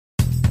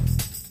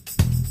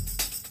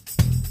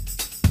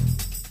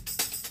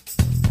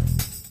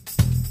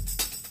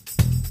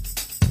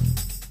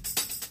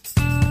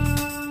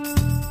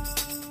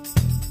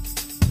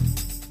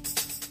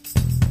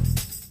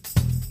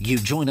You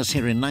join us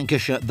here in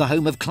Lancashire, the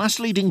home of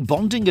class-leading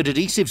bonding and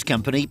adhesives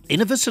company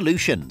Innova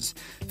Solutions,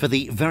 for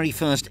the very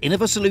first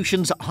Innova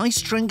Solutions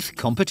high-strength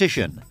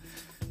competition.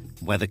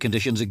 Weather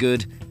conditions are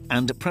good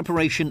and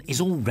preparation is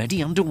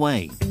already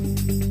underway.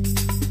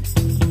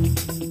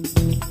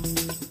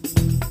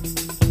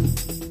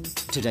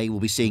 Today we'll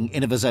be seeing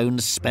Innova's own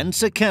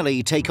Spencer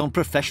Kelly take on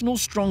professional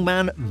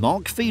strongman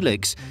Mark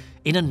Felix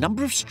in a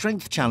number of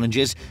strength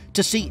challenges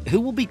to see who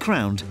will be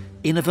crowned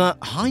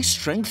Innova High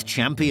Strength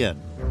Champion.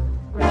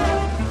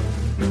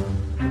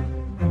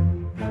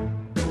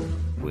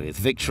 With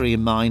victory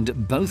in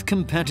mind, both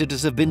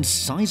competitors have been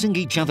sizing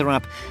each other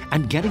up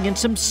and getting in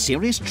some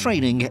serious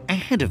training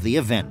ahead of the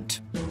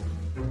event.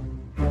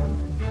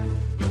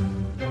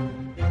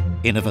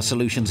 Innova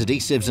Solutions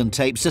adhesives and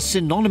tapes are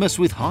synonymous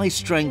with high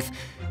strength,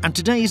 and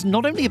today is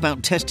not only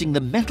about testing the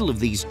mettle of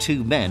these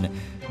two men,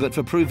 but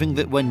for proving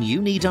that when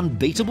you need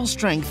unbeatable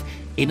strength,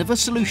 Innova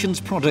Solutions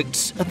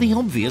products are the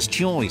obvious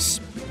choice.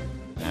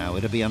 Now,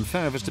 it'd be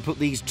unfair of us to put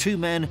these two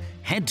men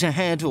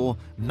head-to-head, or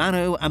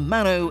mano a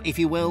mano, if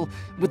you will,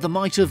 with the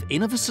might of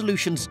Innova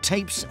Solutions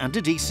tapes and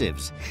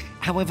adhesives.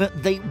 However,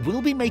 they will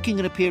be making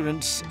an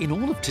appearance in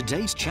all of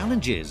today's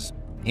challenges.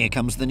 Here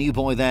comes the new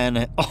boy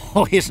then.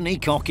 Oh, isn't he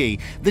cocky?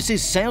 This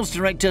is Sales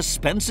Director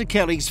Spencer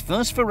Kelly's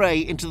first foray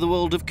into the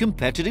world of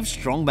competitive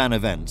strongman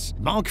events.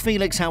 Mark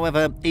Felix,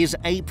 however, is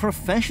a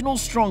professional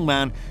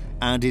strongman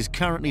and is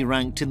currently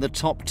ranked in the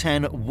top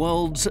 10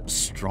 world's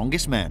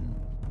strongest men.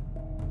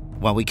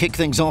 Well, we kick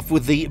things off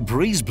with the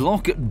breeze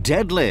block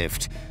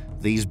deadlift.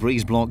 These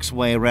breeze blocks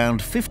weigh around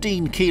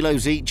 15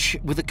 kilos each,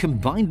 with a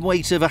combined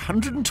weight of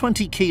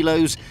 120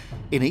 kilos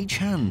in each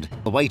hand.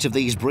 The weight of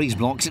these breeze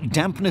blocks,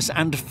 dampness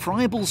and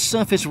friable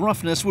surface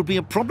roughness would be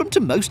a problem to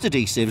most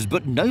adhesives,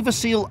 but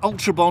NovaSeal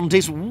Ultra Bond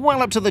is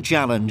well up to the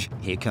challenge.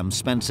 Here comes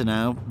Spencer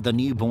now, the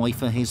new boy,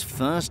 for his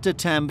first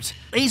attempt.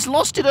 He's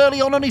lost it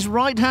early on his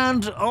right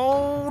hand.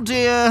 Oh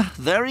dear,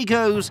 there he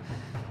goes.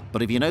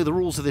 But if you know the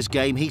rules of this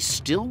game, he's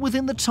still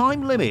within the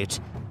time limit.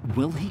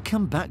 Will he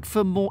come back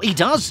for more? He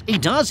does,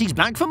 he's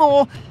back for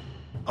more.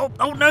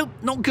 Oh no,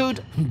 not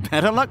good.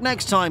 Better luck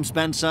next time,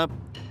 Spencer.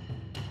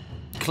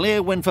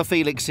 Clear win for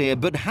Felix here,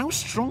 but how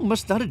strong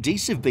must that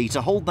adhesive be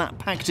to hold that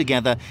pack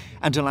together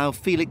and allow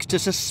Felix to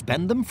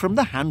suspend them from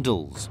the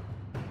handles?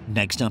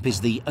 Next up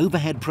is the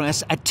overhead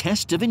press, a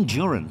test of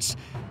endurance.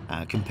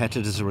 Our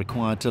competitors are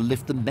required to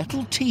lift the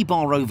metal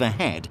T-bar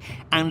overhead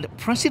and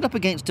press it up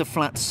against a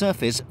flat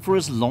surface for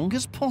as long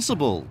as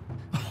possible.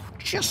 Oh,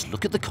 just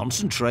look at the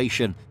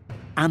concentration.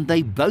 And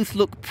they both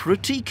look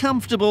pretty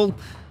comfortable.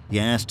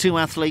 Yes, two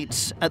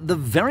athletes at the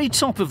very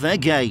top of their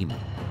game.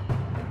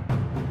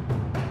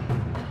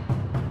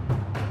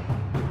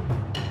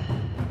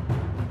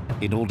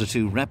 In order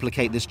to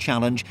replicate this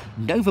challenge,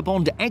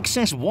 NovaBond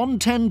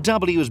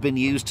XS110W has been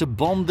used to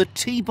bond the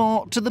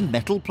T-bar to the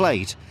metal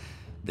plate.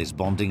 This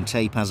bonding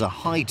tape has a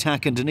high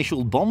tack and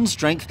initial bond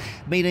strength,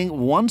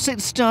 meaning once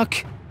it's stuck,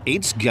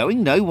 it's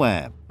going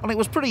nowhere. Well, it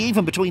was pretty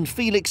even between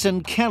Felix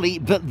and Kelly,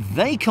 but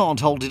they can't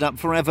hold it up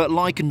forever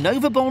like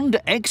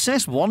NovaBond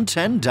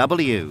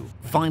XS110W.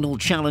 Final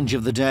challenge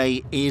of the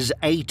day is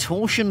a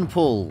torsion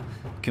pull.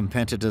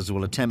 Competitors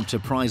will attempt to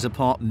prise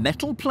apart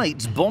metal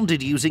plates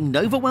bonded using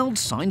NovaWeld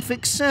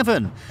SignFix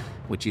 7,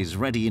 which is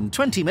ready in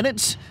 20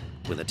 minutes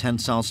with a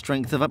tensile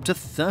strength of up to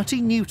 30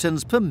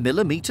 newtons per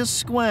millimetre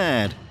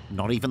squared.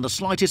 Not even the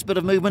slightest bit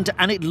of movement,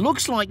 and it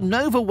looks like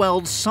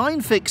NovaWeld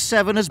SignFix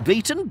 7 has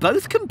beaten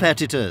both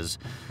competitors.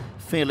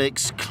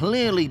 Felix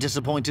clearly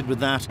disappointed with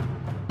that.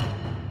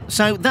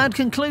 So that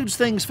concludes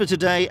things for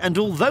today, and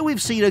although we've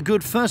seen a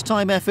good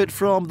first-time effort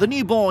from the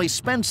new boy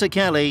Spencer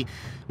Kelly,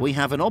 we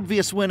have an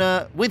obvious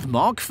winner with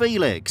Mark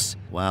Felix.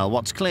 Well,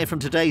 what's clear from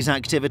today's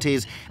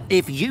activities,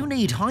 if you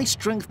need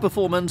high-strength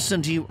performance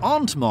and you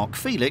aren't Mark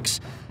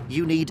Felix,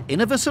 you need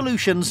Innova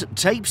Solutions,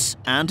 tapes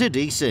and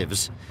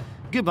adhesives.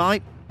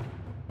 Goodbye.